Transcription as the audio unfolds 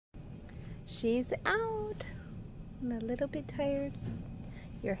She's out and a little bit tired.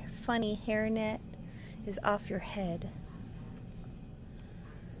 Your funny hairnet is off your head.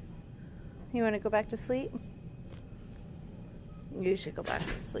 You want to go back to sleep? You should go back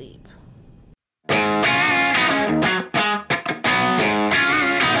to sleep. Hi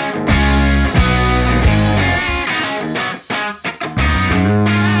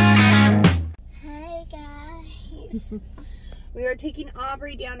guys. We are taking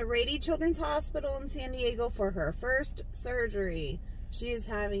Aubrey down to Rady Children's Hospital in San Diego for her first surgery. She is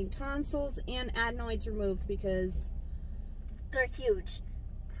having tonsils and adenoids removed because They're huge.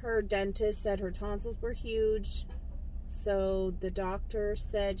 her dentist said her tonsils were huge. So the doctor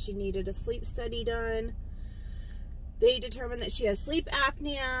said she needed a sleep study done. They determined that she has sleep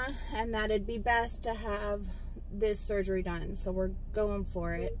apnea and that it'd be best to have this surgery done. So we're going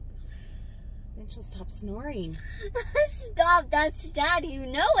for it. Then she'll stop snoring. Stop, that's Dad, you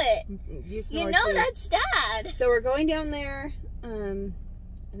know it. You know too. That's Dad. So we're going down there. I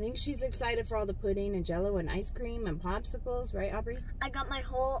think she's excited for all the pudding and jello and ice cream and popsicles, right, Aubrey? I got my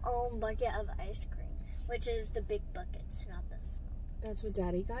whole own bucket of ice cream, which is the big buckets, not the small. That's what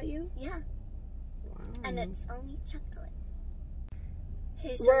Daddy got you? Yeah. Wow. And it's only chocolate.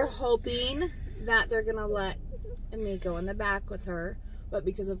 Okay, so we're hoping that they're going to let me go in the back with her. But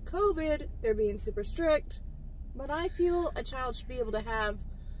because of COVID, they're being super strict. But I feel a child should be able to have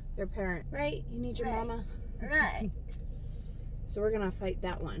their parent, right? You need your mama. Right. So we're going to fight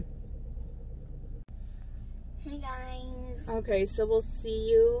that one. Hey guys. Okay, so we'll see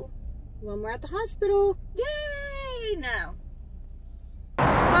you when we're at the hospital. Yay! No.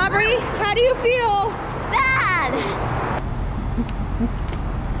 Aubrey, how do you feel? Bad!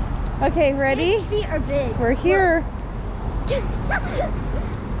 Okay, ready? His feet are big. We're here.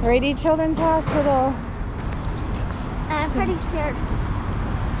 Rady Children's Hospital. I'm pretty scared.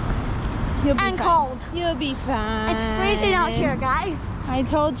 You'll be and fine. cold. You'll be fine. It's freezing out here, guys. I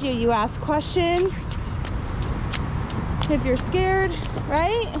told you, you ask questions. If you're scared,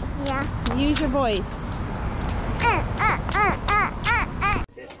 right? Yeah. Use your voice.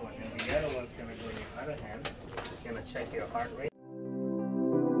 This one, and the other one's going to go in your other hand. It's going to check your heart rate.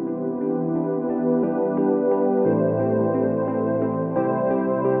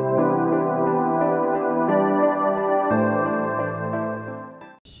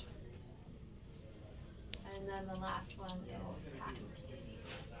 And then the last one is time.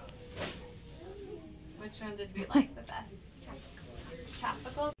 Which one did we like the best?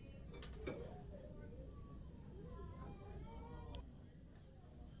 Tropical.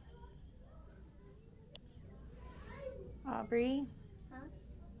 Aubrey? Huh?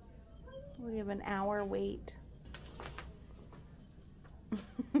 We have an hour wait.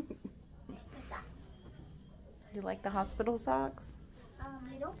 You like the hospital socks?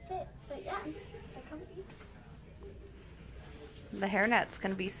 They don't fit, but yeah, they're comfy. The hairnet's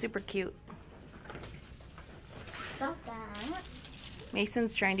gonna be super cute. Stop that.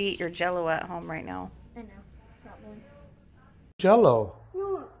 Mason's trying to eat your jello at home right now. I know. Got one. Jello.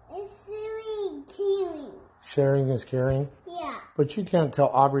 No, it's really caring. Sharing is caring. Yeah. But you can't tell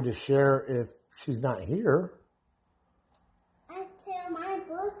Aubrey to share if she's not here. I tell my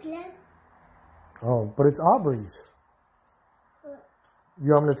booklet. Oh, but it's Aubrey's.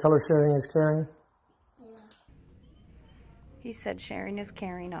 You want me to tell her sharing is caring? Yeah. He said sharing is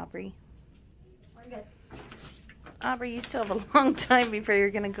caring, Aubrey. We're good. Aubrey, you still have a long time before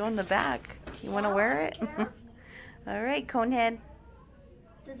you're gonna go in the back. You wanna wear it? Yeah. All right, Conehead.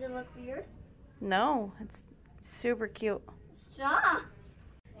 Does it look weird? No, it's super cute. Stop.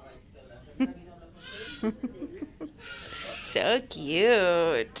 So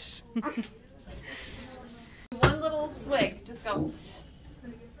cute. One little swig. Just go.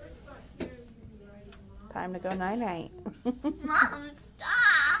 Time to go night-night. Mom,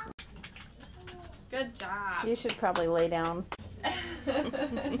 stop. Good job. You should probably lay down. Well,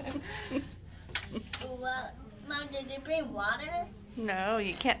 Mom, did you bring water? No,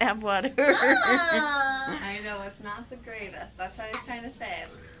 you can't have water. I know, it's not the greatest. That's what I was trying to say.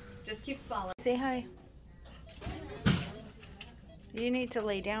 Just keep swallowing. Say hi. You need to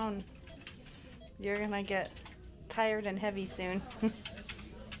lay down. You're gonna get tired and heavy soon.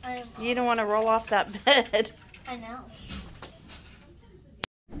 You don't want to roll off that bed. I know.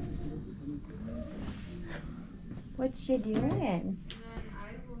 What you doing?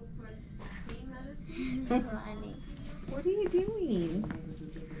 What are you doing?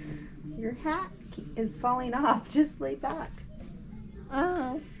 Your hat is falling off. Just lay back.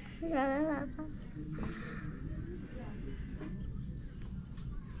 Oh.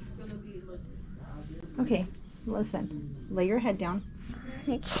 Okay, listen. Lay your head down.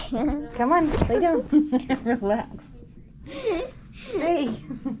 I can't. Come on, lay down. Relax. Stay.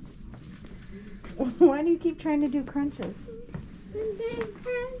 Why do you keep trying to do crunches?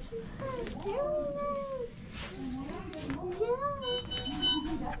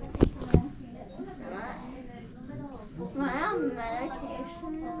 My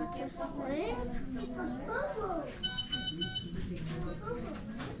medication.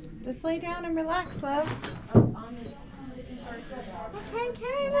 Just lay down and relax, love. I can't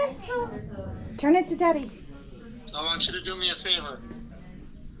carry myself. Turn it to Daddy. I want you to do me a favor.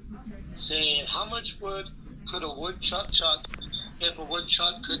 Say, how much wood could a woodchuck chuck if a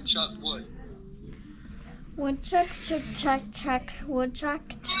woodchuck could chuck wood? Woodchuck, chuck, chuck, chuck. Woodchuck,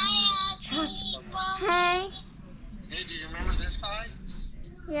 chuck. Hey. Hey, do you remember this guy?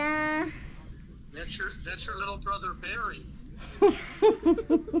 Yeah. That's your little brother Barry.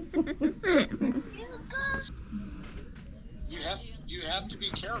 You have to be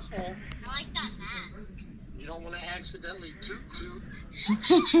careful. I like that mask. You don't want to accidentally toot. I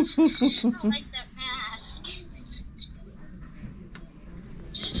don't like that mask.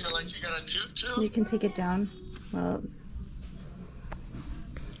 Do you feel like you got a toot? You can take it down. Well,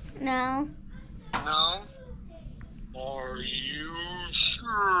 No. No? Are you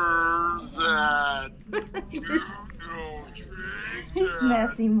sure that you don't drink he's that?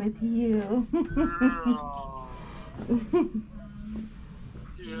 messing with you.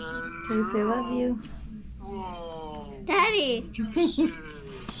 Can you say love you? Whoa. Daddy. Jesus.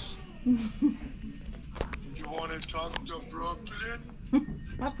 You want to talk to Brooklyn?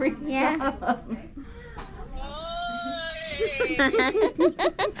 Aubrey, Yeah. stop.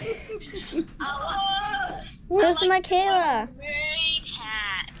 Where's Michaela? Great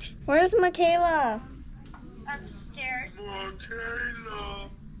hat. Where's Michaela? Upstairs. Michaela,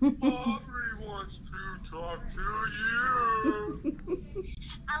 Aubrey wants to talk to you.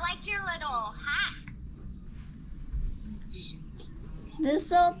 I like your little hat. This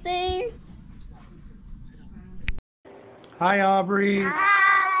little thing? Hi, Aubrey. Hi.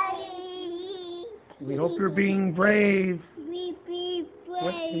 We hope you're being brave. We be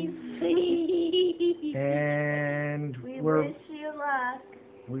brave. And We wish you luck.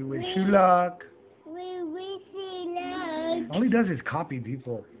 we wish you luck. We wish you luck. All he does is copy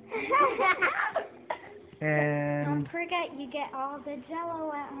people. And Don't forget, you get all the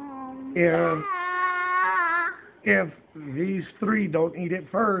Jello at home. if these three don't eat it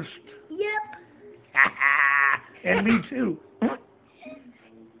first, Yep. and me too. Love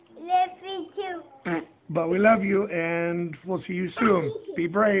me too. But we love you, and we'll see you soon. Be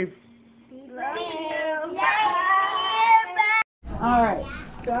brave. Love you. All right,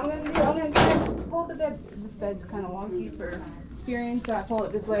 so I'm gonna try to pull the bed. This bed's kind of wonky for steering, so I pull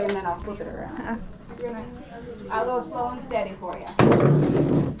it this way and then I'll flip it around. I'll go slow and steady for you.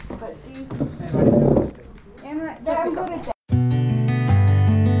 But see, and right, I'm good at that.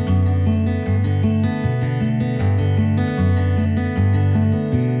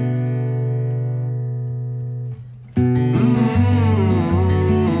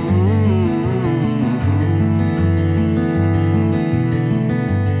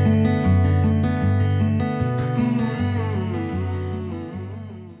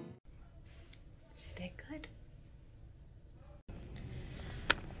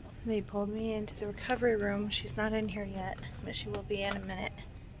 They pulled me into the recovery room. She's not in here yet, but she will be in a minute.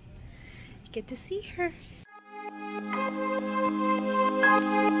 You get to see her.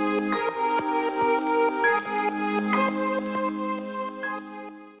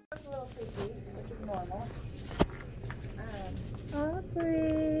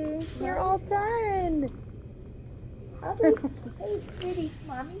 Aubrey, you're all done. Hey, sweetie,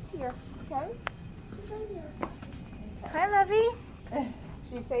 mommy's here, okay? She's right here. Hi, Lovey.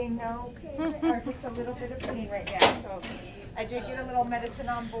 She's saying no pain, or just a little bit of pain right now. So I did get a little medicine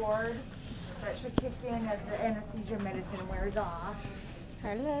on board that should kick in as the anesthesia medicine wears off.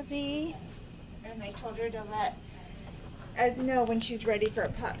 Hi, Lovey. And I told her to let us know when she's ready for a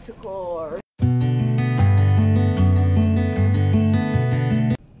popsicle or.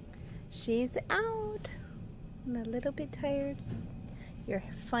 She's out. I'm a little bit tired. Your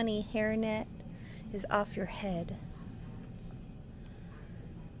funny hairnet is off your head.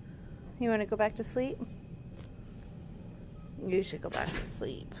 You want to go back to sleep? You should go back to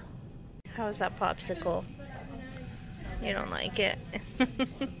sleep. How is that popsicle? You don't like it.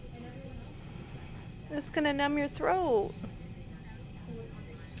 It's gonna numb your throat.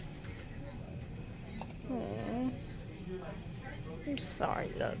 Aww. I'm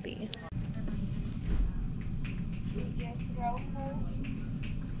sorry, Lovey. Is your throat hurt?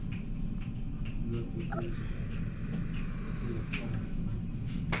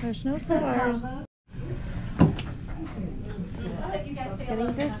 There's no stars.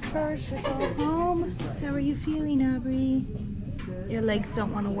 Getting discharged to go home. How are you feeling, Aubrey? Your legs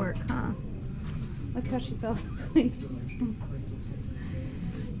don't want to work, huh? Look how she fell asleep.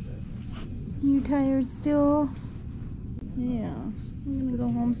 You tired still? Yeah. I'm gonna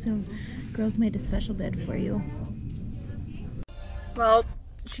go home soon. Girls made a special bed for you. Well,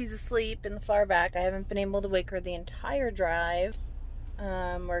 she's asleep in the far back. I haven't been able to wake her the entire drive.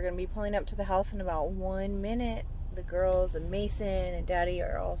 We're gonna be pulling up to the house in about 1 minute. The girls and Mason and Daddy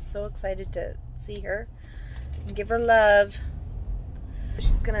are all so excited to see her and give her love.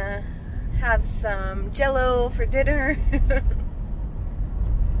 She's gonna have some Jello for dinner.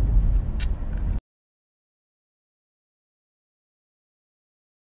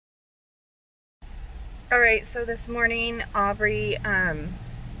 Alright, so this morning Aubrey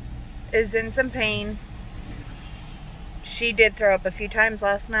is in some pain. She did throw up a few times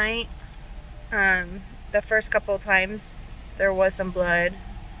last night. The first couple of times there was some blood.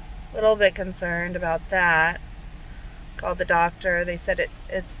 A little bit concerned about that. Called the doctor. They said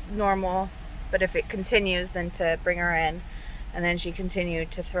it's normal, but if it continues, then to bring her in. And then she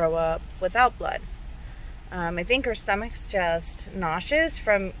continued to throw up without blood. I think her stomach's just nauseous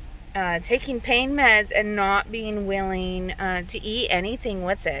from taking pain meds and not being willing to eat anything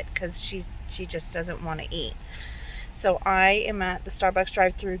with it, because she just doesn't want to eat. So I am at the Starbucks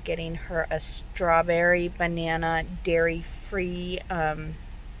drive-thru getting her a strawberry banana dairy-free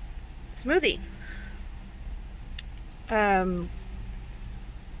smoothie.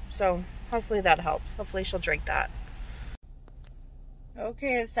 So hopefully that helps. Hopefully she'll drink that.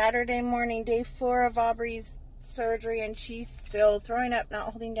 Okay, it's Saturday morning, day 4 of Aubrey's surgery, and she's still throwing up, not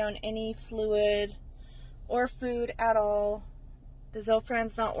holding down any fluid or food at all. The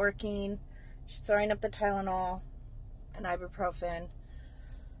Zofran's not working. She's throwing up the Tylenol and ibuprofen.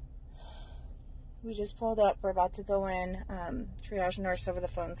 We just pulled up. We're about to go in. Triage nurse over the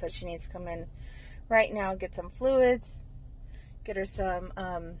phone said she needs to come in right now, get some fluids, get her some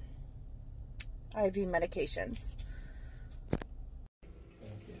IV medications.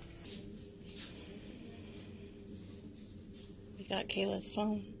 We got Kayla's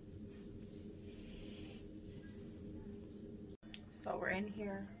phone. So we're in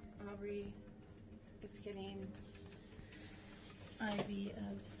here. Aubrey is getting IV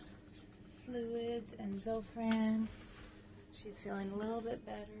of fluids and Zofran. She's feeling a little bit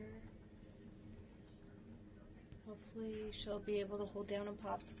better. Hopefully she'll be able to hold down a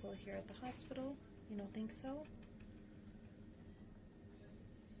popsicle here at the hospital. You don't think so?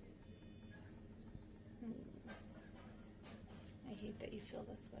 I hate that you feel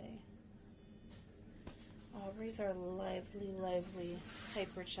this way. Aubrey's our lively, lively,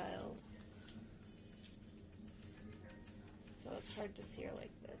 hyper child. So it's hard to see her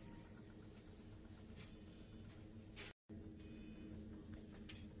like this.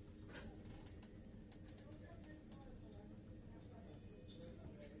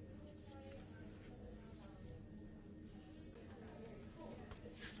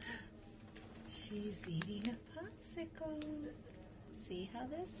 She's eating a popsicle. See how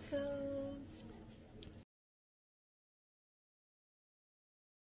this goes.